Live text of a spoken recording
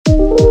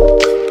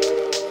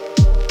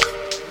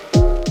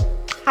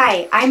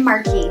Hi, I'm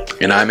Marky.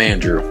 And I'm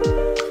Andrew.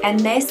 And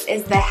this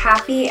is the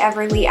Happy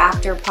Everly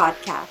After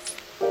podcast.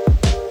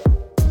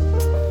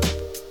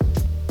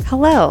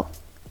 Hello.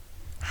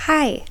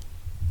 Hi.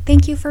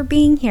 Thank you for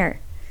being here.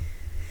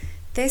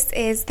 This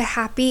is the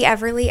Happy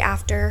Everly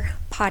After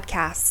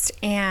podcast,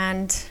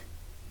 and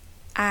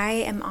I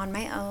am on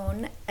my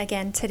own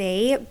again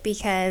today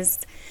because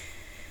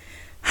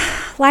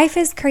life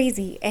is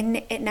crazy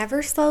and it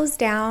never slows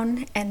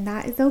down, and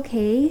that is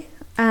okay.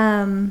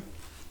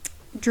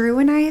 Drew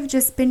and I have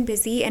just been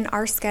busy, and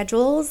our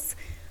schedules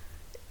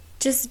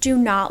just do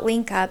not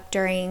link up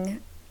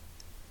during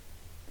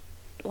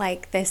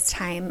like this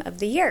time of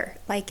the year.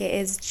 Like, it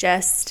is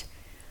just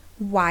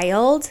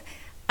wild.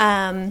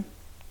 But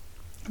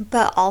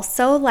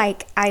also,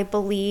 like,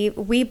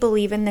 we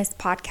believe in this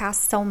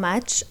podcast so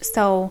much,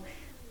 so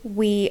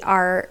we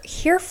are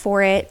here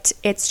for it.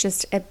 It's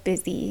just a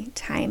busy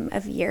time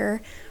of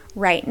year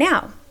right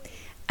now.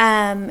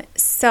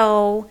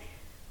 So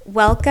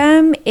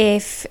welcome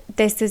if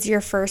this is your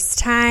first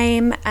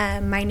time.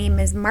 My name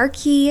is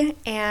Marky,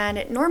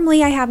 and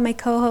normally I have my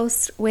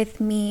co-host with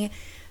me,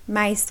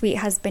 my sweet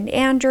husband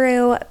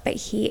Andrew, but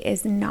he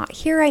is not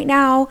here right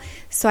now,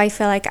 so I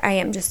feel like I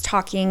am just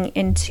talking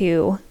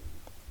into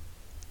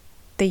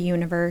the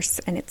universe,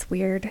 and it's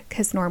weird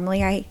because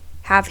normally I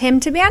have him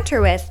to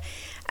banter with.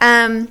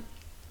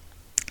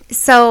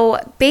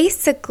 So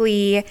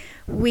basically,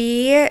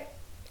 we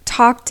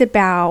talked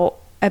about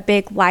a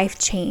big life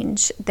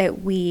change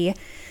that we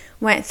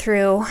went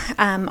through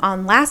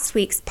on last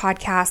week's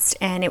podcast,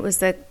 and it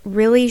was a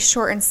really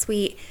short and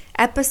sweet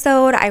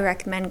episode. I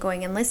recommend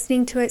going and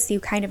listening to it so you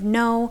kind of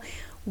know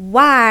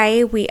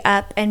why we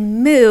up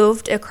and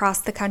moved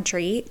across the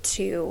country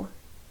to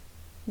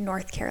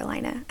North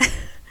Carolina.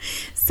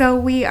 So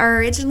we are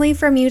originally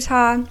from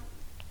Utah.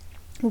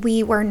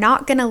 We were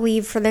not going to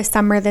leave for the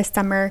summer this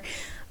summer,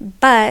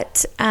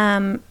 but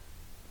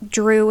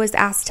Drew was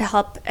asked to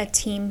help a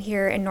team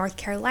here in North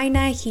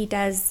Carolina. He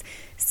does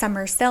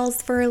summer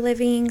sales for a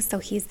living, so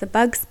he's the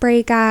bug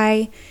spray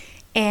guy.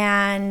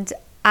 And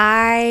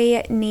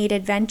I need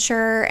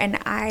adventure, and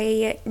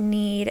I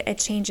need a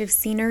change of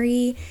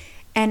scenery,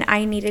 and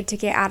I needed to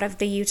get out of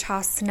the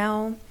Utah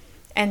snow.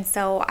 And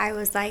so I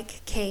was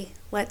like, okay,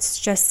 let's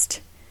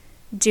just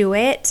do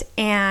it.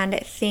 And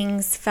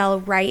things fell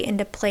right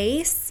into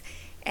place.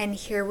 And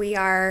here we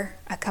are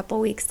a couple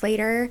weeks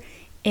later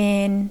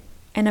in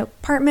an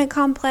apartment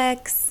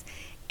complex,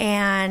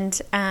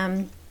 and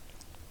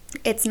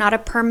it's not a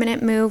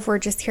permanent move. We're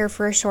just here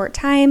for a short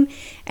time,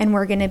 and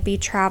we're going to be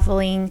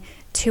traveling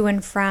to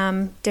and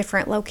from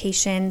different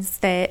locations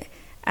that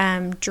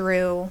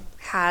Drew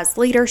has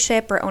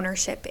leadership or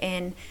ownership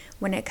in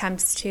when it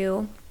comes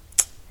to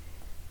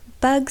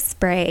bug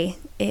spray.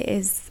 It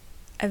is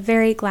a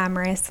very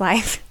glamorous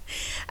life.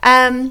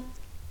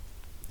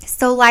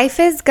 So life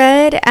is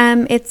good.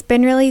 It's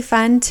been really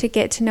fun to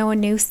get to know a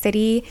new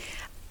city.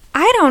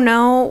 I don't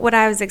know what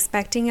I was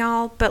expecting,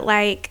 y'all, but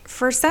like,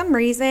 for some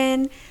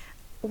reason,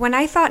 when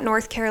I thought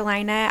North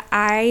Carolina,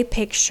 I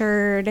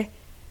pictured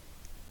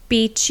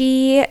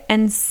beachy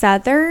and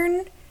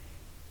southern.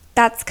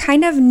 That's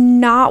kind of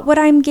not what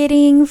I'm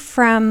getting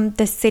from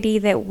the city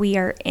that we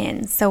are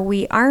in. So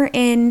we aren't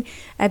in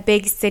a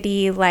big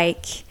city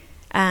like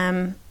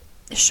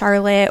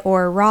Charlotte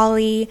or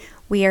Raleigh.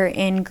 We are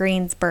in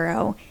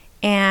Greensboro,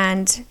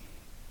 and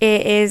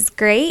it is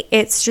great.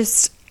 It's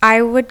just,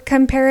 I would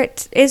compare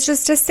it's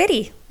just a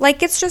city.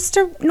 Like, it's just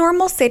a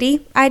normal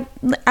city. I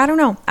don't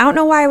know. I don't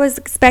know why I was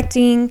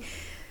expecting.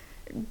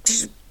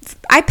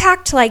 I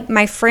packed like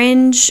my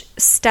fringe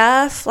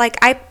stuff. Like,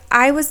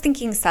 I was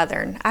thinking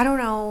southern. I don't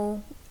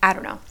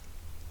know.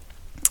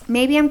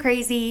 Maybe I'm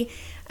crazy.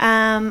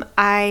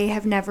 I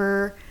have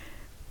never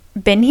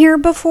been here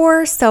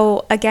before,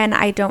 so again,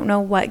 I don't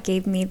know what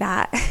gave me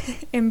that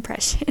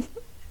impression.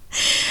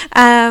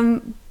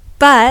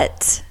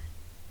 But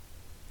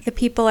the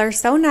people are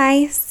so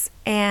nice,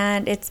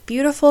 and it's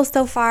beautiful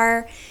so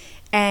far,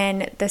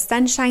 and the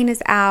sunshine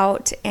is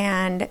out,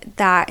 and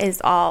that is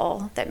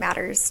all that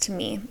matters to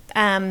me.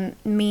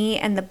 Me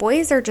and the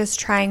boys are just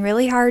trying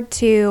really hard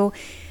to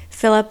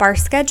fill up our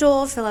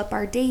schedule, fill up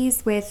our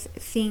days with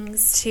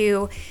things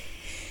to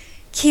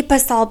keep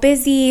us all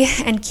busy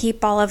and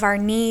keep all of our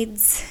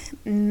needs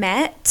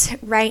met.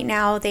 Right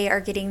now, they are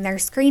getting their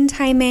screen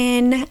time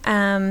in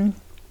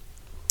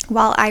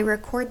while I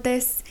record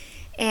this.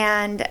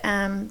 And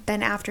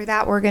then after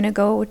that, we're going to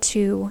go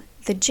to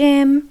the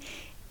gym,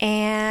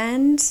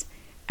 and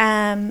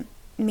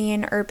me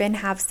and Urban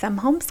have some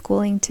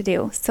homeschooling to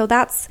do. So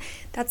that's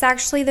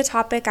actually the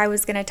topic I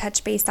was going to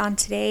touch base on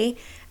today.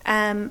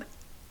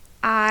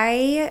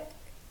 I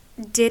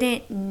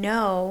didn't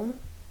know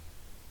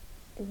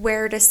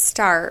where to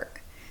start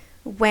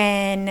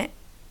when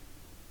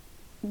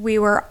we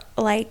were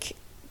like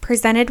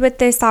presented with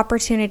this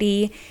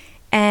opportunity.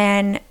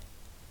 And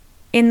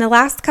in the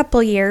last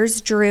couple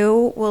years,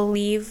 Drew will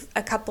leave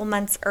a couple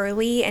months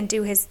early and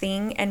do his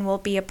thing, and we'll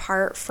be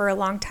apart for a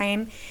long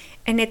time.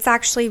 And it's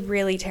actually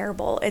really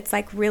terrible. It's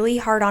like really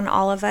hard on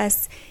all of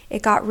us.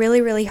 It got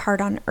really, really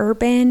hard on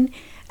Urban.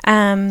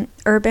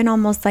 Urban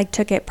almost like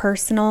took it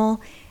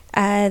personal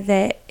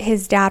that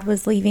his dad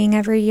was leaving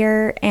every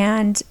year,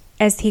 and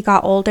as he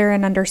got older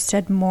and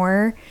understood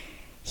more,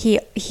 he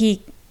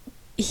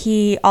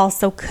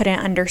also couldn't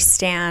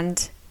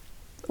understand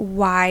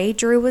why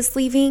Drew was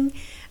leaving.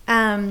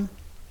 And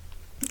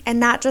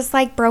that just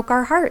like broke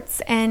our hearts,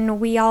 and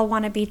we all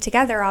want to be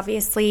together,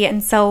 obviously.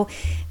 And so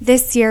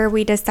this year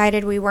we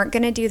decided we weren't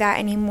going to do that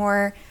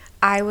anymore.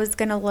 I was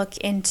going to look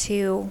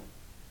into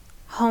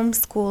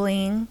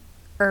homeschooling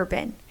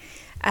Urban.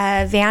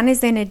 Van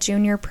is in a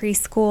junior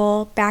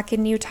preschool back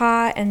in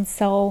Utah, and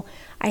so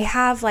I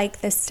have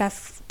like this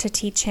stuff to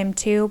teach him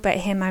too, but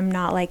him I'm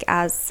not like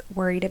as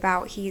worried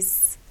about.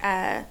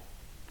 He'll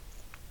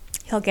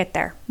get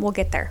there. We'll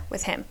get there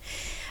with him.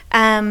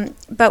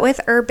 But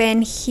with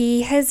Urban,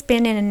 he has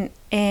been in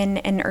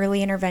an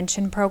early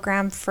intervention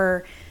program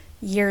for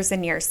years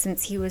and years,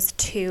 since he was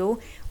 2.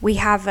 We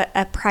have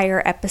a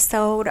prior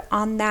episode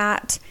on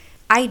that.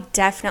 I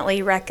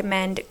definitely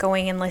recommend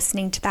going and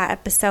listening to that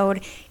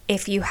episode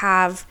if you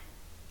have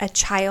a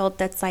child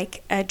that's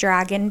like a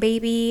dragon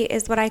baby,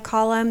 is what I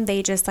call them.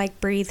 They just like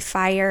breathe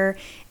fire,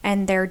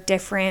 and they're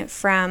different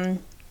from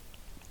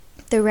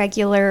the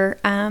regular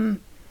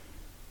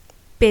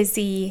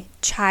busy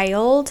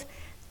child.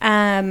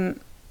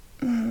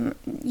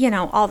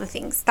 All the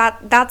things.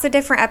 That's a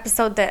different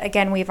episode that,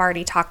 again, we've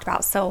already talked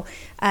about. So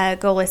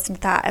go listen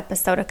to that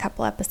episode a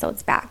couple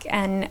episodes back.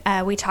 And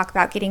we talk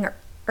about getting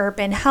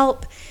Urban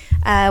help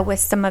with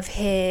some of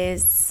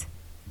his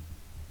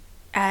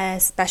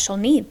special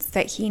needs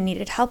that he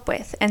needed help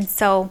with. And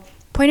so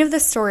point of the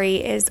story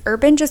is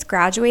Urban just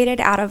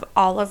graduated out of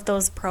all of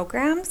those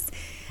programs,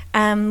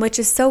 which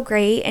is so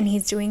great, and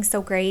he's doing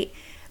so great.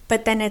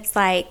 But then it's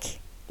like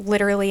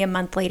literally a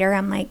month later,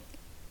 I'm like,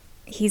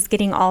 he's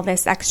getting all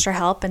this extra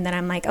help, and then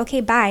I'm like,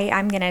 okay, bye.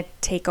 I'm going to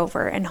take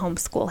over and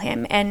homeschool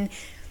him. And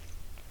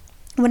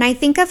when I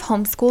think of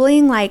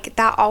homeschooling, like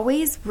that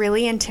always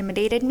really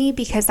intimidated me,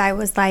 because I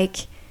was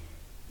like,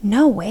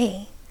 no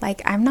way.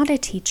 Like, I'm not a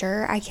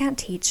teacher. I can't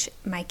teach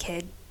my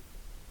kid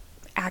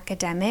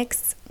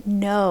academics.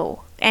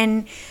 No.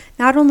 And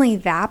not only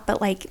that, but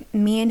like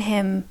me and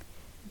him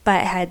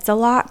butt heads a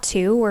lot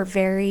too. We're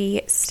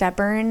very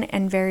stubborn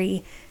and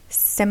very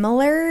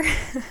similar.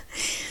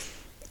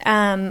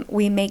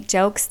 We make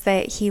jokes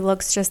that he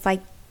looks just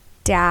like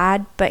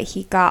dad, but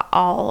he got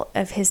all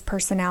of his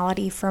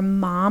personality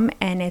from mom,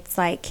 and it's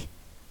like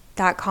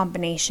that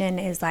combination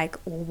is like,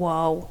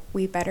 whoa,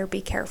 we better be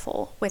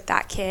careful with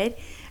that kid,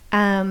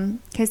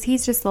 because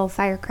he's just a little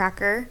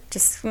firecracker,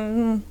 just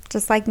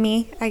like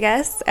me, I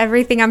guess.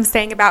 Everything I'm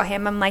saying about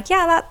him, I'm like,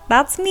 yeah,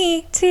 that's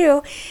me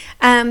too.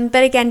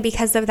 But again,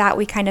 because of that,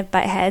 we kind of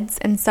butt heads,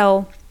 and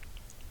so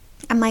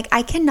I'm like,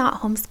 I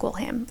cannot homeschool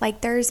him.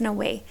 Like, there is no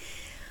way.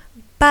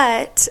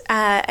 But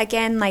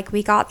again, like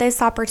we got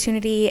this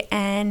opportunity,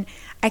 and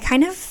I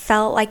kind of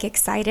felt like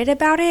excited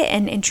about it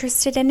and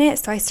interested in it.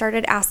 So I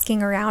started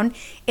asking around.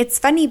 It's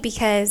funny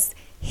because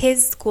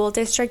his school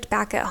district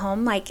back at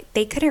home, like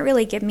they couldn't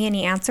really give me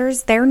any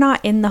answers. They're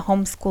not in the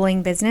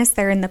homeschooling business.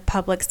 They're in the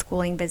public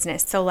schooling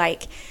business. So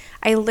like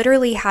I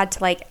literally had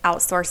to like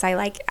outsource. I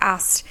like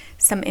asked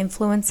some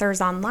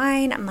influencers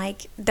online. I'm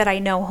like, that I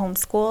know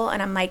homeschool.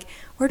 And I'm like,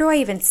 where do I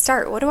even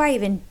start? What do I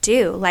even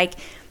do? Like,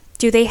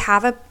 do they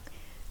have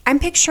I'm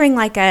picturing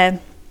like a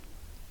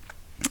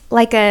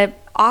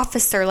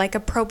officer, like a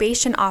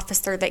probation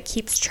officer that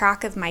keeps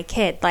track of my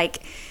kid. Like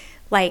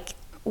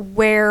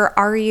where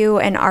are you,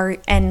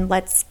 and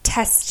let's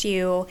test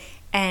you,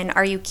 and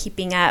are you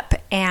keeping up?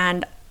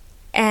 And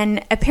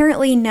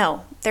apparently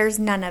no, there's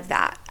none of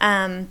that.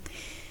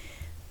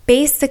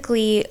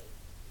 Basically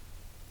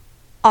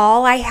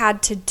all I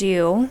had to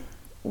do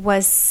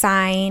was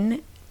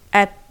sign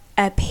a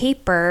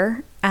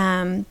paper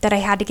that I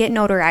had to get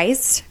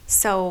notarized.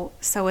 So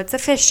it's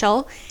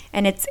official,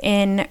 and it's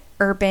in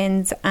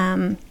Urban's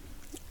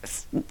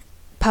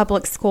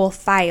public school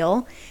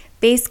file,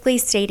 basically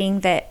stating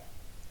that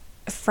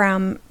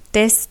from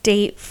this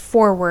date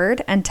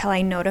forward until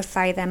I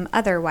notify them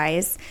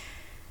otherwise,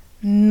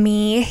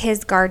 me,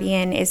 his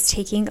guardian, is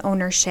taking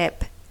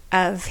ownership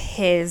of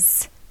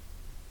his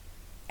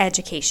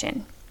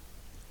education.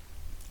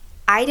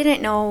 I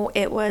didn't know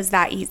it was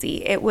that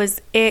easy.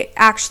 It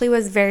actually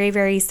was very,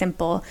 very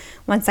simple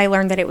once I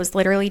learned that it was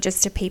literally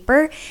just a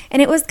paper. And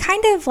it was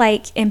kind of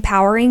like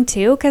empowering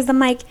too, because I'm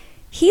like,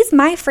 he's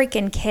my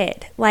freaking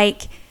kid.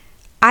 Like,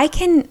 I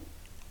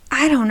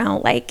don't know,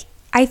 like,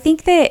 I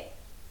think that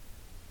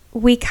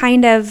we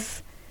kind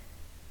of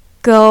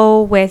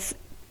go with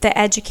the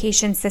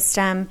education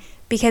system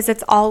because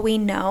it's all we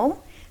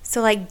know.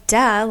 So like,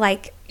 duh,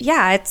 like,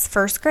 yeah, it's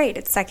first grade,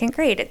 it's second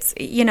grade, it's,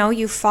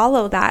 you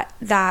follow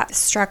that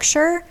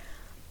structure.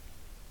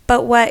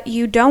 But what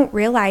you don't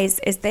realize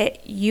is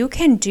that you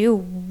can do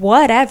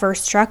whatever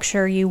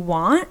structure you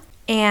want.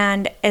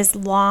 And as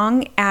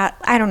long as,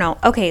 I don't know.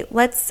 Okay,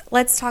 let's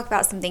talk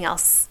about something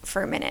else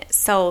for a minute.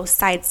 So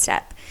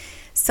sidestep.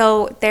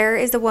 So there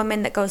is a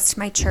woman that goes to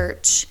my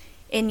church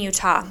in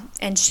Utah,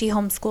 and she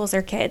homeschools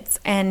her kids,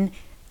 and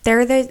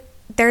they're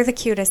they're the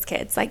cutest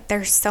kids. Like,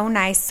 they're so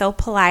nice, so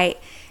polite.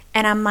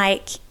 And I'm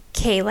like,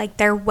 okay, like,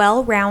 they're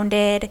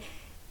well-rounded.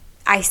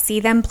 I see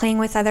them playing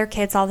with other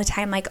kids all the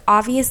time. Like,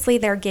 obviously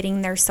they're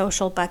getting their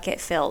social bucket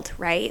filled,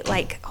 right?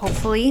 Like,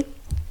 hopefully.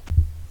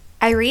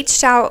 I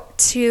reached out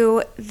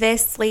to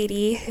this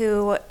lady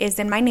who is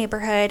in my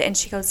neighborhood, and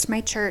she goes to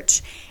my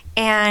church.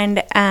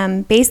 And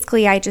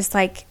basically I just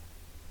like,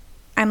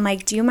 I'm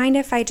like, do you mind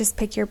if I just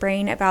pick your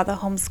brain about the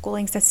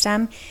homeschooling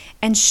system?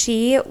 And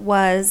she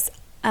was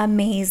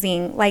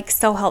amazing, like,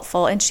 so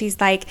helpful. And she's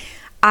like,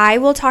 I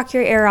will talk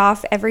your ear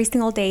off every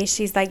single day.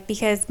 She's like,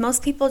 because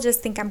most people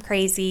just think I'm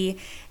crazy,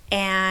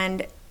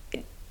 and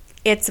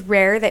it's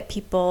rare that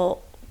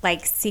people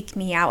like seek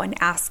me out and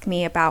ask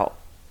me about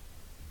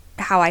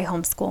how I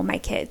homeschool my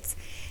kids.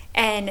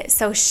 And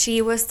so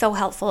she was so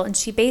helpful, and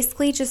she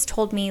basically just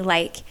told me,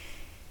 like,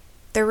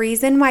 the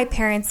reason why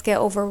parents get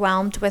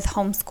overwhelmed with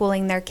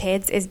homeschooling their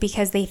kids is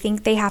because they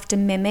think they have to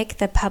mimic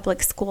the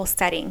public school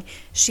setting.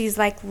 She's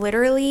like,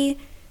 literally,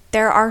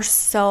 there are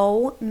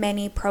so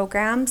many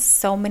programs,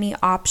 so many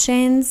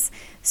options,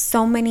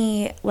 so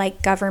many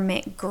like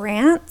government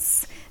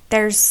grants.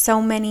 There's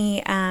so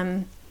many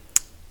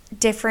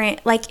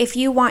different, like, if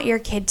you want your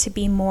kid to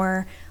be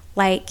more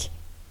like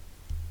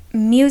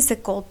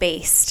musical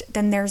based,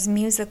 then there's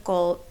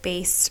musical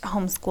based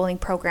homeschooling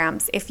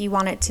programs. If you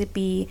want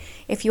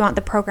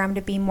the program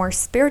to be more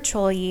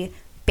spiritually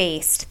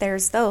based,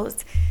 there's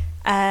those.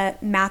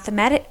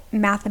 Mathematically,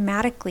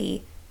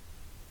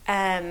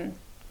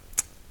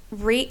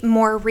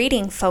 more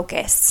reading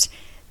focused.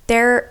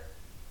 There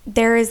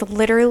is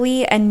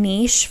literally a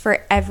niche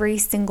for every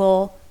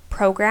single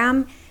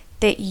program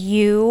that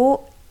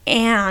you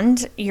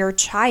and your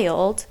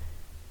child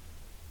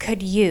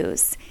could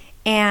use.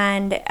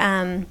 And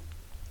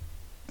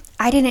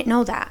I didn't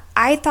know that.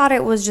 I thought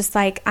it was just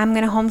like, I'm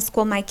going to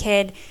homeschool my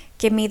kid,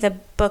 give me the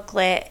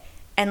booklet,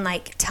 and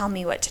like tell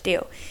me what to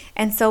do.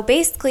 And so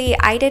basically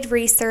I did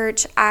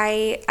research.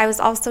 I was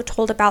also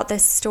told about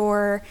this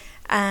store.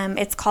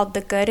 It's called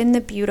The Good and the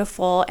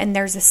Beautiful, and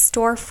there's a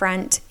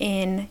storefront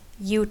in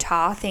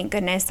Utah. Thank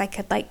goodness I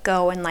could like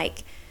go and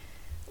like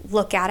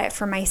look at it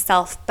for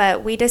myself.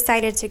 But we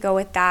decided to go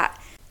with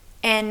that.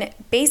 And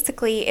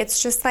basically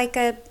it's just like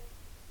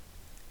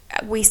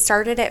we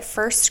started at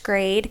first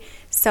grade,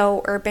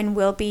 so Urban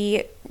will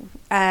be,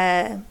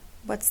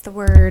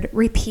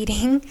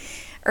 repeating.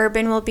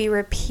 Urban will be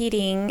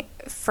repeating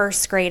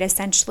first grade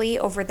essentially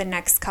over the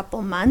next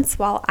couple months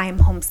while I'm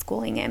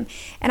homeschooling him.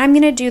 And I'm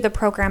going to do the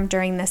program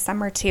during the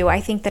summer too. I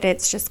think that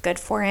it's just good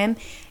for him.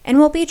 And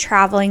we'll be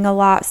traveling a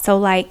lot, so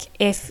like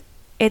if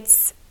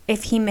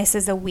he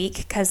misses a week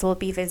because we'll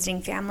be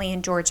visiting family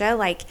in Georgia,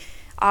 like,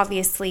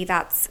 obviously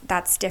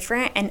that's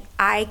different, and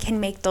I can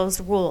make those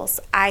rules.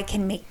 I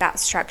can make that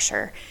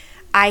structure.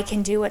 I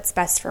can do what's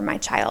best for my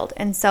child.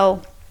 And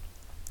so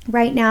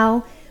right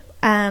now,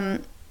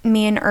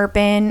 me and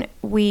Urban,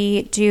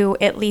 we do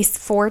at least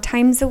 4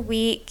 times a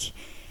week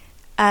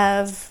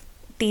of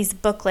these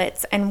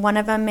booklets, and one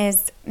of them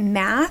is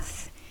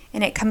math,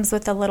 and it comes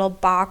with a little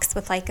box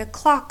with like a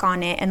clock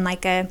on it and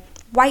like a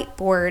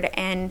whiteboard,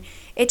 and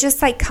it just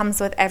like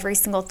comes with every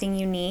single thing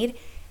you need.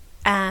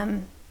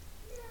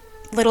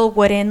 Little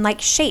wooden like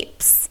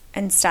shapes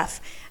and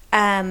stuff.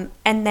 And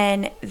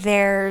then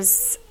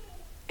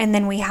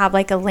we have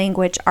like a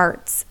language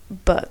arts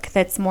book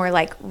that's more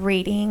like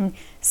reading,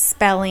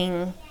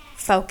 spelling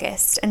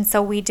focused. And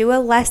so we do a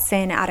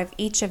lesson out of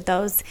each of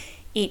those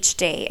each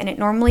day. And it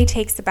normally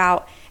takes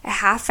about a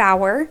half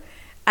hour.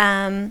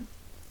 And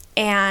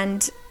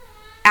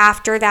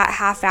after that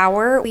half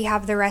hour, we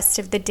have the rest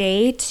of the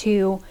day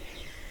to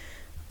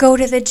go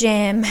to the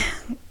gym,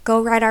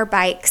 go ride our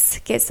bikes,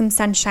 get some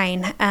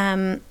sunshine.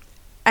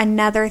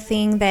 Another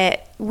thing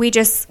that we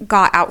just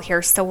got out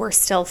here, so we're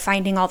still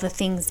finding all the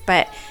things,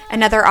 but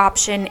another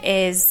option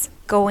is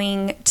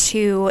going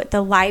to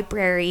the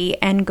library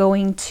and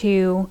going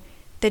to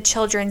the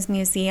Children's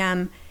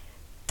Museum,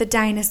 the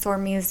Dinosaur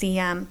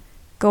Museum,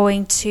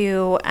 going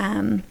to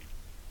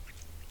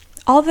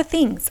all the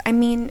things. I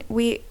mean,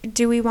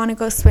 do we want to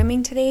go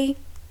swimming today?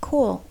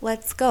 Cool,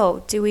 let's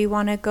go. Do we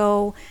want to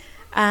go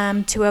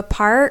to a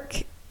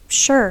park?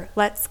 Sure,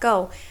 let's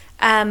go.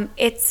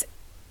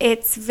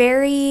 It's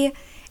very,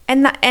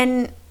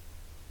 and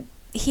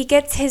he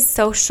gets his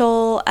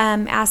social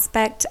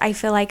aspect, I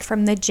feel like,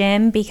 from the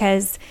gym,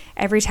 because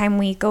every time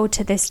we go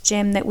to this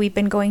gym that we've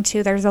been going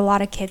to, there's a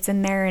lot of kids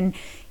in there and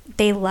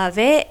they love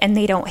it and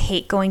they don't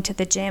hate going to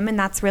the gym, and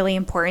that's really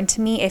important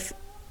to me. If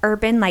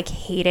Urban like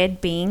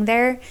hated being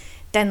there,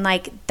 then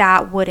like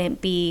that would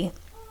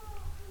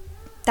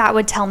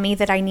tell me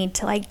that I need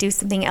to like do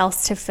something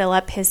else to fill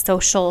up his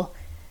social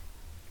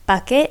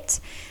bucket.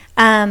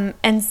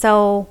 And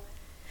so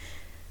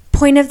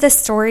point of the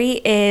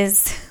story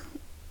is,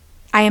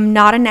 I am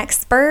not an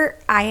expert.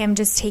 I am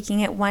just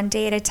taking it one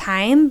day at a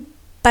time,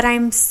 but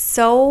I'm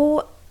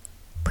so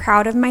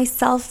proud of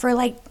myself for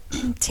like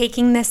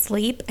taking this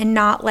leap and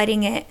not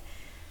letting it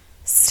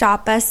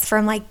stop us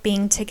from like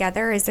being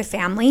together as a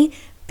family,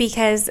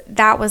 because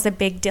that was a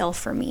big deal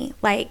for me.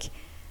 Like,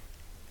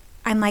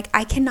 I'm like,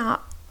 I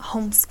cannot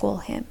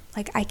homeschool him.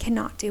 Like, I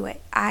cannot do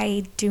it.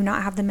 I do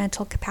not have the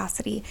mental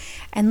capacity.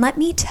 And let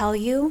me tell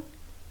you,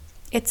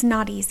 it's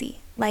not easy.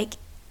 Like,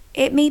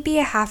 it may be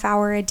a half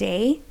hour a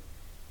day,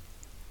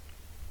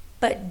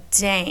 but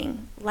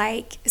dang,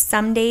 like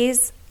some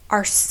days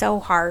are so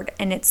hard,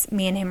 and it's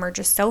me and him are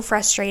just so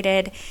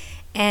frustrated,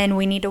 and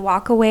we need to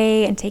walk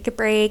away and take a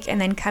break and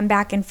then come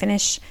back and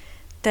finish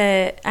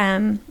the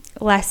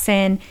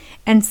lesson.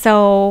 And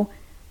so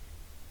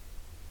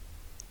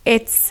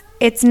it's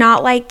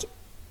not like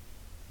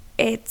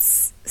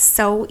it's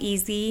so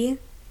easy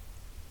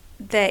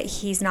that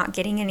he's not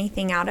getting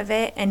anything out of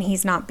it and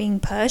he's not being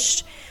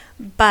pushed,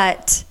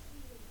 but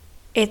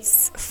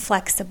it's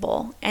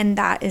flexible, and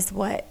that is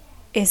what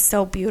is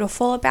so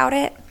beautiful about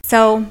it.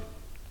 So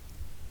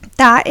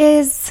that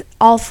is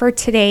all for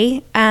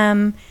today.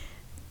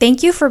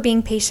 Thank you for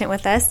being patient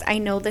with us. I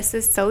know this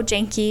is so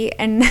janky,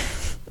 and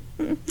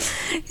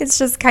it's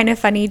just kind of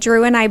funny.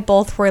 Drew and I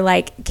both were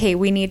like, okay,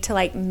 we need to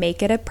like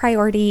make it a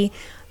priority,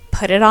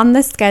 put it on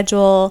the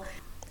schedule.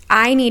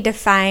 I need to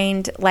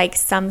find like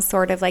some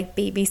sort of like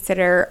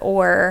babysitter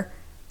or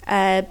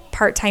a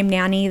part-time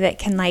nanny that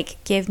can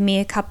like give me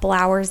a couple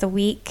hours a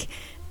week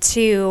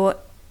to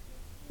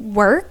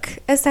work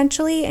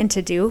essentially and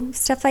to do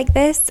stuff like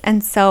this.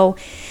 And so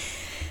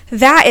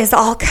that is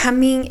all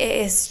coming. It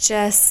is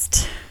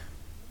just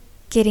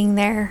getting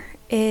there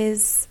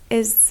is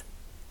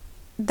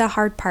the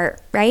hard part,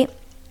 right?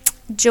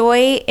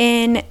 Joy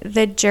in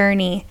the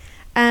journey.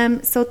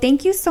 So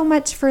thank you so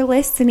much for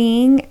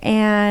listening,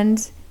 and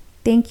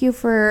thank you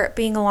for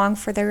being along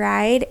for the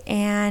ride,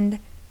 and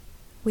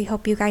we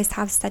hope you guys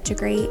have such a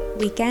great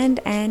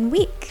weekend and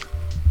week.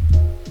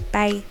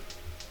 Bye.